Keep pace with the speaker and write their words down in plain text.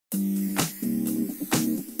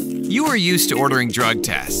You are used to ordering drug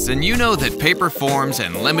tests, and you know that paper forms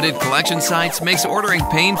and limited collection sites makes ordering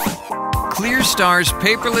painful. ClearStar's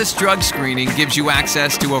paperless drug screening gives you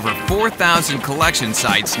access to over 4,000 collection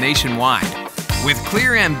sites nationwide. With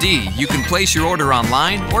ClearMD, you can place your order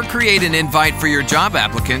online or create an invite for your job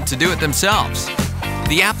applicant to do it themselves.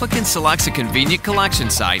 The applicant selects a convenient collection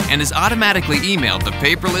site and is automatically emailed the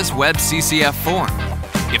paperless web CCF form.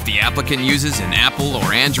 If the applicant uses an Apple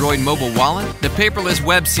or Android mobile wallet, the paperless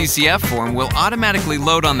web CCF form will automatically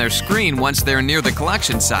load on their screen once they're near the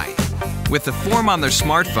collection site. With the form on their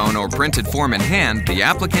smartphone or printed form in hand, the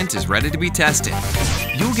applicant is ready to be tested.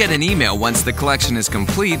 You'll get an email once the collection is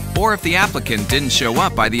complete or if the applicant didn't show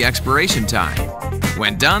up by the expiration time.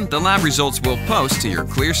 When done, the lab results will post to your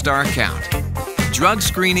ClearStar account. Drug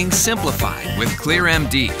screening simplified with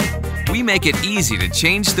ClearMD. We make it easy to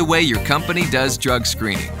change the way your company does drug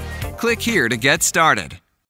screening. Click here to get started.